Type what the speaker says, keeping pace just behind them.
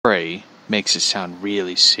Prey makes it sound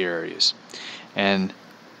really serious. And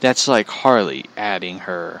that's like Harley adding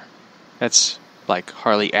her. That's like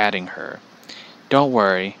Harley adding her. Don't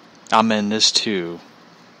worry, I'm in this too.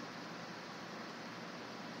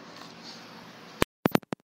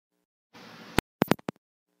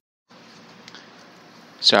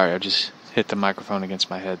 Sorry, I just hit the microphone against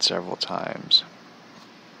my head several times.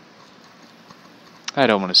 I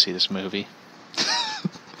don't want to see this movie.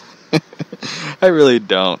 I really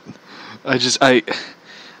don't. I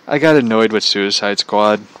got annoyed with Suicide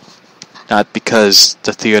Squad. Not because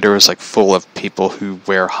the theater was like full of people who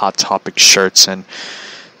wear Hot Topic shirts and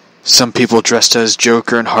some people dressed as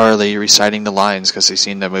Joker and Harley reciting the lines because they've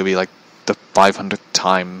seen the movie like the 500th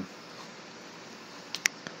time.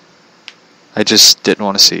 I just didn't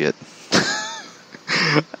want to see it.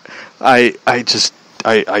 I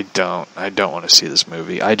don't want to see this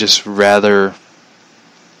movie. I just rather.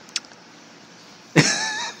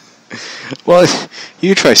 Well,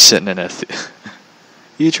 you try sitting in a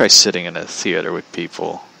theater with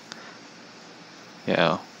people. You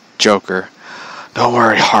know, Joker. Don't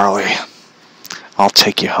worry, Harley. I'll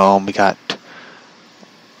take you home. We got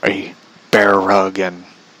a bear rug and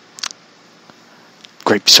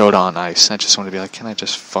grape soda on ice. I just want to be like, can I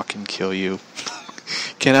just fucking kill you?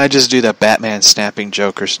 Can I just do that Batman snapping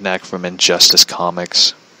Joker's neck from Injustice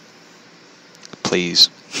Comics? Please.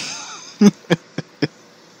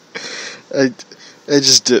 I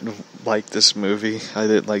just didn't like this movie. I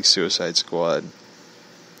didn't like Suicide Squad.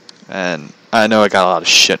 And I know I got a lot of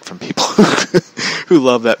shit from people who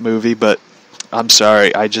love that movie, but I'm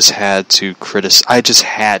sorry, I just had to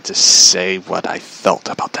say what I felt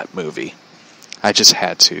about that movie. I just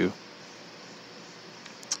had to.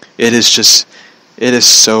 It is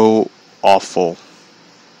so awful.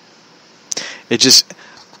 It just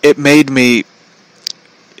made me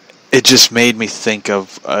think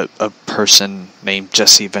of a person named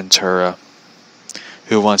Jesse Ventura,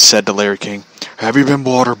 who once said to Larry King, "Have you been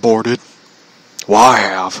waterboarded?" "Well, I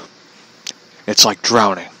have. It's like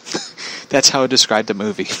drowning." That's how I described the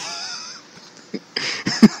movie.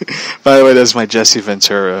 By the way, that's my Jesse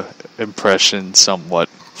Ventura impression, somewhat.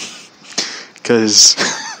 Because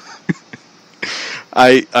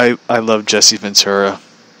I love Jesse Ventura.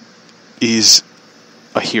 He's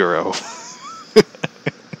a hero.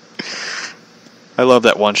 I love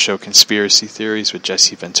that one show, Conspiracy Theories, with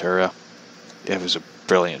Jesse Ventura. It was a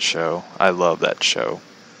brilliant show. I love that show.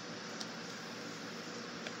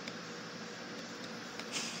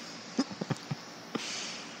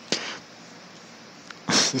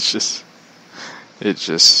 It's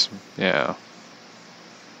just, yeah.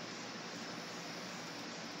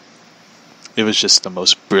 It was just the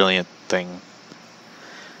most brilliant thing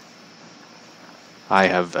I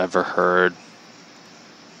have ever heard.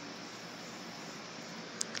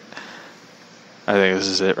 I think this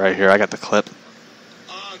is it right here. I got the clip.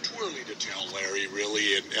 Too early to tell, Larry,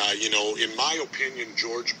 really. And, in my opinion,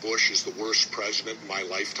 George Bush is the worst president in my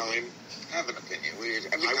lifetime. Have an opinion.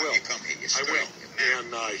 I will.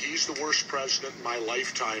 And he's the worst president in my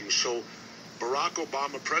lifetime. So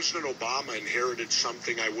President Obama inherited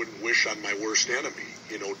something I wouldn't wish on my worst enemy.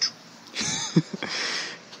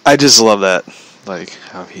 I just love that, like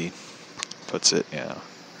how he puts it. Yeah.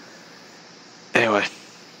 Anyway.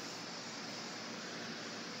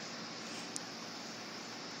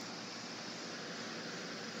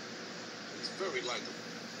 It's very likable.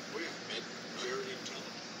 Very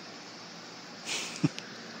intelligent.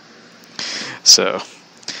 So,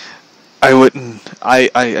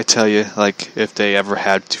 I tell you, like, if they ever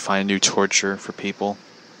had to find new torture for people,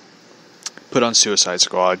 put on Suicide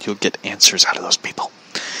Squad, you'll get answers out of those people.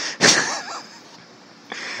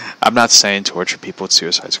 I'm not saying torture people with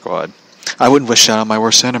Suicide Squad. I wouldn't wish that on my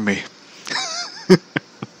worst enemy.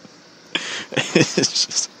 It's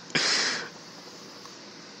just...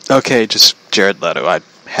 Okay, just Jared Leto. I'd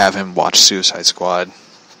have him watch Suicide Squad.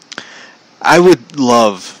 I would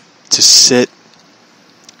love to sit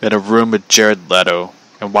in a room with Jared Leto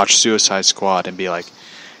and watch Suicide Squad and be like,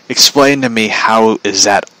 explain to me, how is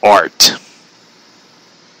that art?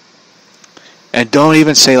 And don't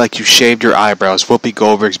even say like you shaved your eyebrows. Whoopi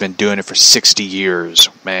Goldberg's been doing it for 60 years,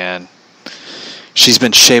 man. She's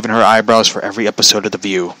been shaving her eyebrows for every episode of The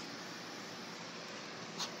View.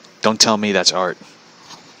 Don't tell me that's art.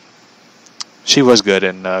 She was good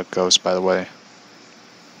in Ghost, by the way.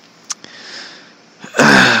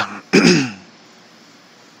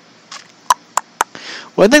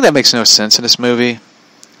 One thing that makes no sense in this movie,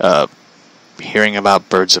 hearing about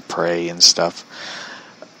Birds of Prey and stuff.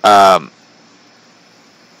 For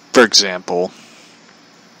example,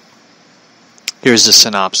 here's the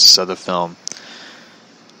synopsis of the film.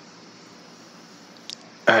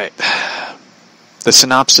 Alright. The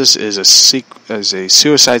synopsis is a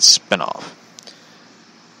Suicide spinoff.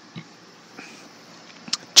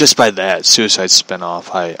 Just by that, Suicide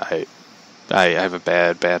spinoff, I have a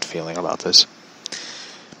bad feeling about this.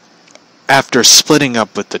 After splitting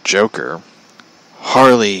up with the Joker,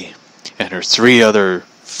 Harley and her 3 other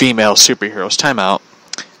female superheroes. Time out.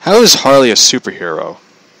 How is Harley a superhero?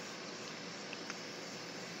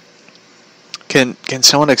 Can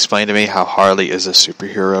someone explain to me how Harley is a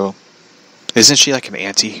superhero? Isn't she like an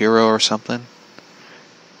anti-hero or something?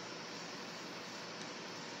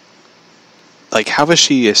 Like, how is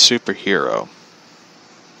she a superhero?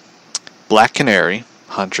 Black Canary,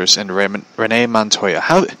 Huntress, and Renee Montoya.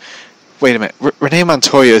 Wait a minute. Renee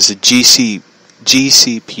Montoya is a GCPD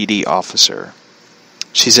officer.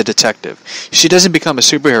 She's a detective. She doesn't become a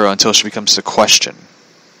superhero until she becomes the Question.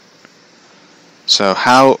 So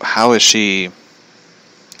how is she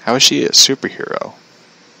a superhero?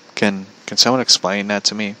 Can someone explain that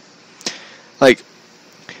to me? Like,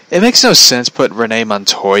 it makes no sense put Renee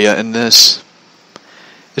Montoya in this.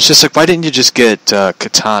 It's just like, why didn't you just get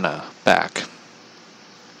Katana back?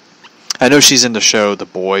 I know she's in the show The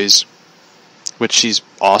Boys, which she's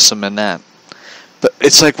awesome in that. But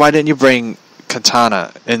it's like, why didn't you bring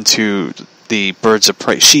Katana into the Birds of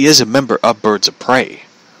Prey? She is a member of Birds of Prey.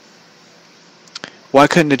 Why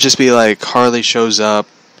couldn't it just be like Harley shows up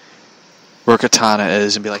where Katana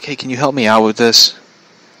is and be like, hey, can you help me out with this?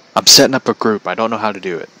 I'm setting up a group. I don't know how to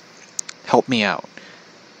do it. Help me out.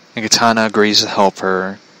 And Katana agrees to help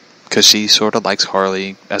her because she sort of likes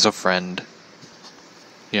Harley as a friend.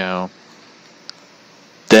 You know.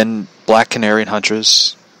 Then Black Canary and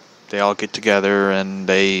Huntress, they all get together and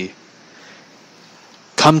they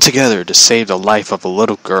come together to save the life of a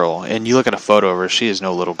little girl. And you look at a photo of her, she is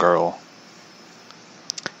no little girl.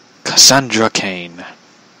 Cassandra Cain,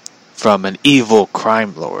 from an evil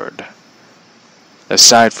crime lord.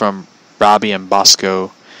 Aside from Robbie and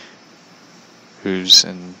Bosco, who's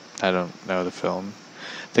in, I don't know the film.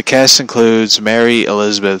 The cast includes Mary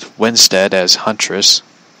Elizabeth Winstead as Huntress,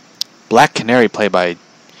 Black Canary played by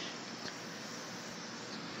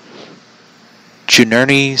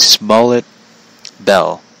Jurnee Smollett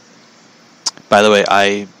Bell. By the way,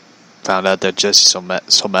 I found out that Jesse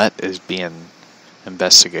Smollett is being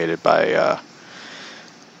investigated by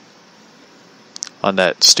on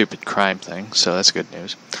that stupid crime thing, so that's good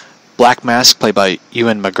news. Black Mask played by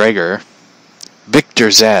Ewan McGregor. Victor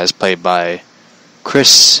Zsasz played by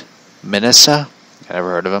Chris Minessa. I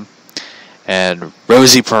never heard of him. And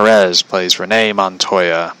Rosie Perez plays Renee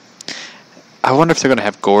Montoya. I wonder if they're going to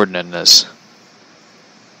have Gordon in this.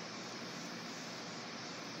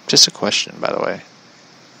 Just a question, by the way.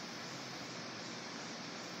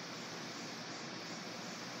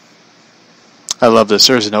 I love this.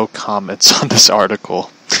 There's no comments on this article.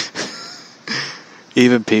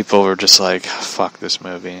 Even people were just like, fuck this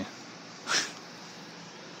movie.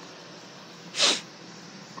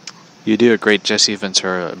 You do a great Jesse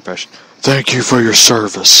Ventura impression. Thank you for your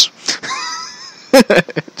service.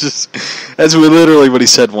 That's literally what he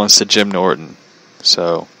said once to Jim Norton.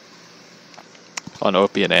 So, on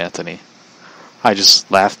Opie and Anthony. I just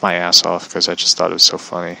laughed my ass off because I just thought it was so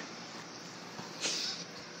funny.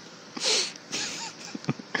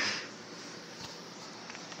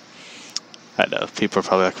 I know, people are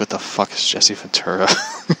probably like, what the fuck is Jesse Ventura?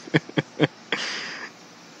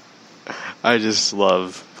 I just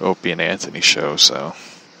love Opie and Anthony show, so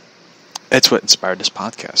it's what inspired this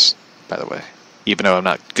podcast, by the way. Even though I'm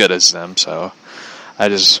not good as them, so I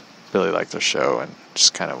just really like their show and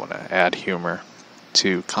just kind of want to add humor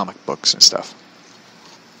to comic books and stuff.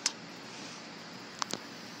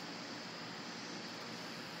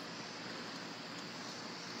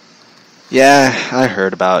 Yeah, I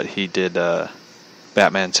heard about he did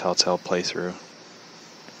Batman Telltale playthrough.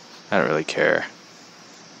 I don't really care.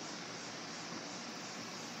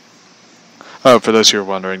 Oh, for those who are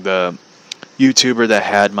wondering, the YouTuber that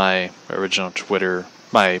had my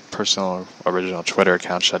personal original Twitter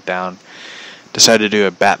account shut down, decided to do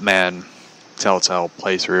a Batman Telltale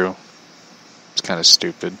playthrough. It's kind of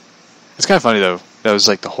stupid. It's kind of funny though. That was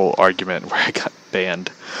like the whole argument where I got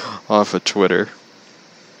banned off of Twitter.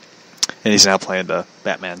 And he's now playing the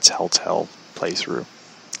Batman Telltale playthrough.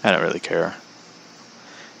 I don't really care.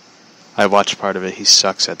 I watched part of it. He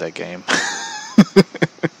sucks at that game.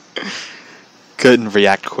 Couldn't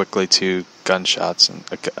react quickly to gunshots and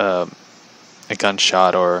a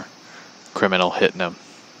gunshot or criminal hitting him.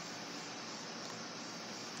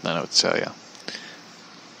 I don't know what to tell you.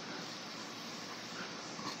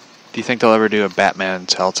 Do you think they'll ever do a Batman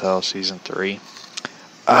Telltale Season 3?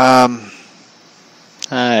 I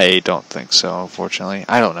I don't think so, unfortunately.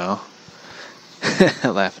 I don't know.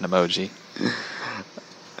 Laughing emoji.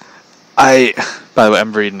 By the way,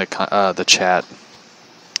 I'm reading the chat.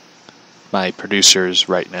 My producer's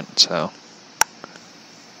writing it, so.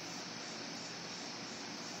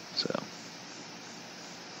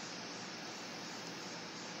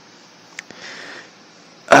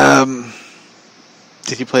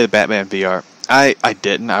 Did you play the Batman VR? I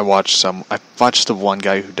didn't. I watched the one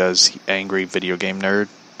guy who does angry video game nerd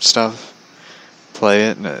stuff play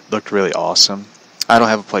it, and it looked really awesome. I don't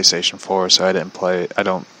have a PlayStation 4, so I didn't play it. I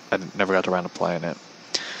never got around to playing it.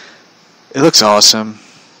 It looks awesome.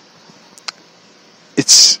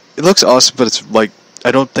 It looks awesome, but it's like,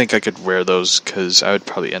 I don't think I could wear those because I would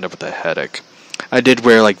probably end up with a headache. I did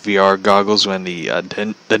wear like VR goggles when the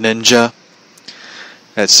Ninja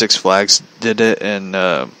at Six Flags did it, and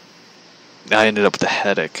I ended up with a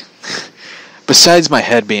headache. Besides my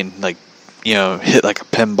head being like, hit like a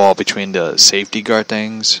pinball between the safety guard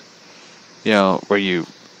things, where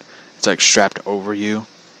it's like strapped over you.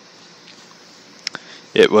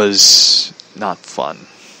 It was not fun.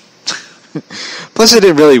 Plus, it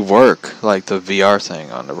didn't really work like the VR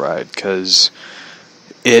thing on the ride, because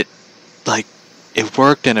it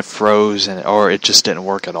worked and it froze, or it just didn't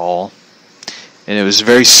work at all. And it was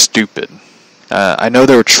very stupid. I know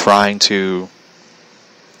they were trying to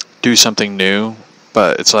do something new,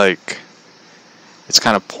 but it's kind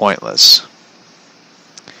of pointless.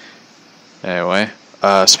 Anyway,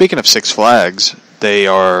 speaking of Six Flags, they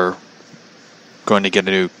are going to get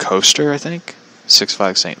a new coaster, I think. Six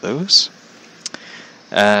Flags St. Louis.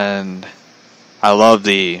 And I love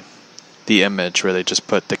the image where they just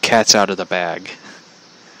put the cat's out of the bag.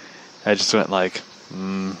 I just went like,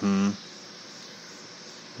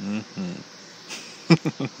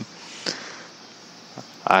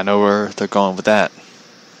 I know where they're going with that.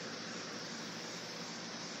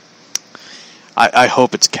 I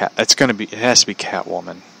hope it's cat. It has to be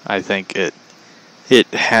Catwoman. I think it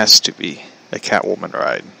has to be a Catwoman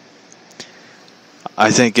ride.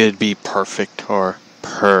 I think it'd be perfect for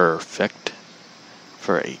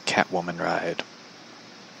a Catwoman ride.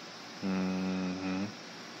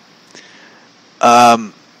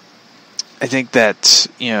 I think that,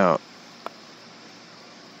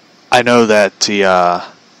 I know that the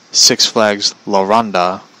Six Flags La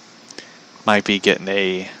Ronda might be getting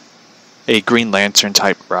a Green Lantern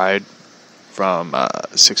type ride from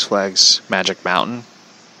Six Flags Magic Mountain.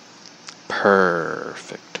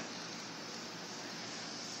 Perfect.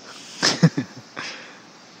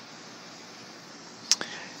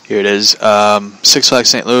 Here it is. Six Flags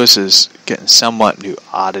St. Louis is getting somewhat new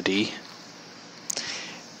oddity.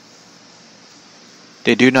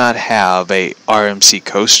 They do not have a RMC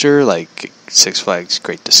coaster like Six Flags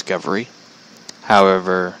Great Discovery.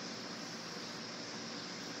 However,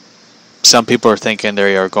 some people are thinking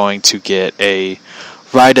they are going to get a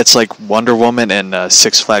ride that's like Wonder Woman and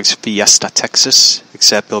Six Flags Fiesta Texas,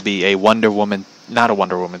 except it'll be a Wonder Woman, not a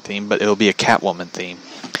Wonder Woman theme, but it'll be a Catwoman theme.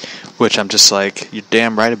 Which I'm just like, you're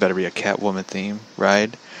damn right it better be a Catwoman theme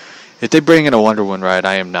ride. If they bring in a Wonder Woman ride,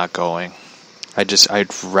 I am not going. I'd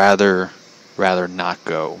rather not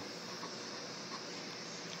go.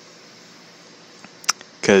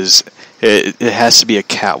 Because it has to be a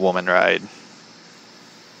Catwoman ride.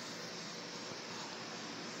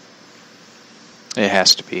 It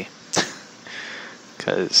has to be.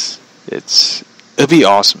 Because it'll be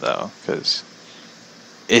awesome though. Because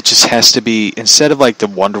it just has to be, instead of like the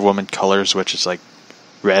Wonder Woman colors, which is like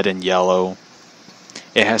red and yellow,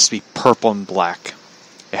 it has to be purple and black.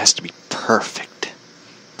 It has to be perfect.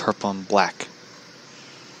 Purple and black.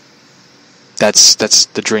 That's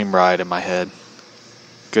the dream ride in my head.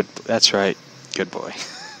 Good. That's right. Good boy.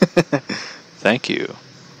 Thank you,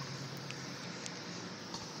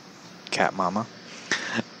 Cat Mama.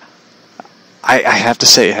 I have to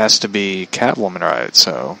say it has to be Catwoman ride.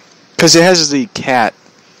 So, because it has the cat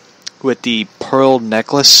with the pearl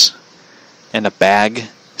necklace and a bag,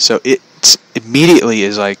 so it immediately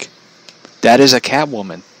is like, that is a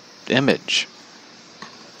Catwoman image.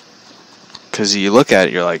 Because you look at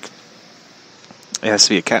it, you're like, it has to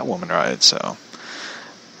be a Catwoman ride. So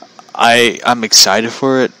I'm excited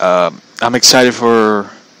for it. I'm excited for.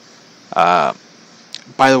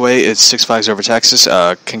 By the way, it's Six Flags Over Texas.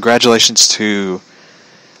 Congratulations to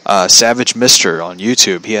Savage Mister on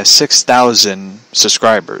YouTube. He has 6,000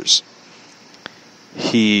 subscribers.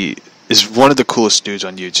 He is one of the coolest dudes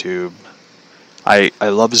on YouTube. I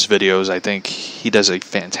love his videos. I think he does a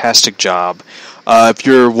fantastic job. If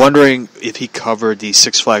you're wondering if he covered the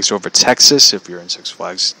Six Flags Over Texas, if you're in Six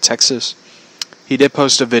Flags Texas, he did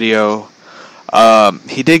post a video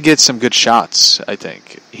He did get some good shots, I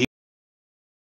think. He